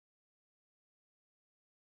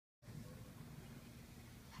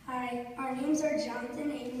Hi, our names are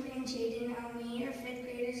Jonathan, Avery, and Jaden, and we are fifth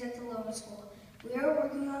graders at the lower school. We are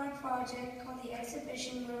working on a project called the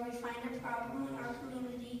exhibition where we find a problem in our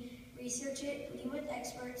community, research it, meet with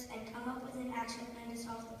experts, and come up with an action plan to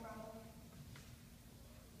solve the problem.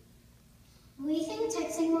 We think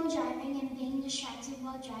texting while driving and being distracted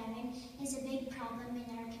while driving is a big problem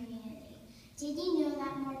in our community. Did you know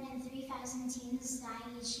that more than 3,000 teens die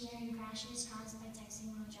each year in crashes caused by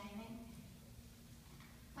texting while driving?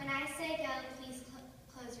 When I say go, please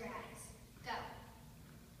close your eyes. Go.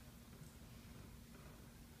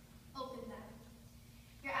 Open them.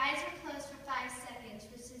 Your eyes are closed for 5 seconds,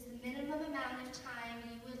 which is the minimum amount of time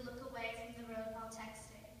you would look away from the road while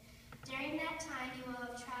texting. During that time, you will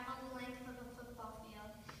have traveled the length of a football field.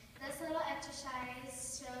 This little exercise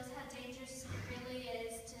shows how dangerous it really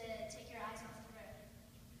is to take your eyes off the road.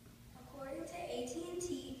 According to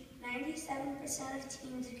AT&T, 97% of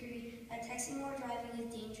teens agree that texting while driving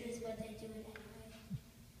is dangerous, but they do it anyway.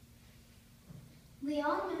 We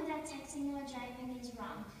all know that texting while driving is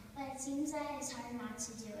wrong, but it seems that it's hard not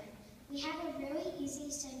to do it. We have a really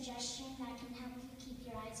easy suggestion that can help you keep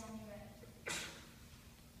your eyes on the road.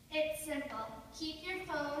 It's simple. Keep your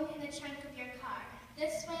phone in the trunk of your car.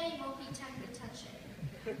 This way you won't be tempted to touch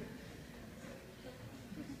it.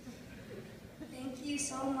 Thank you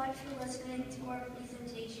so much for listening to our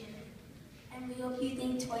presentation, and we hope you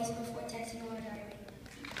think twice before texting while driving.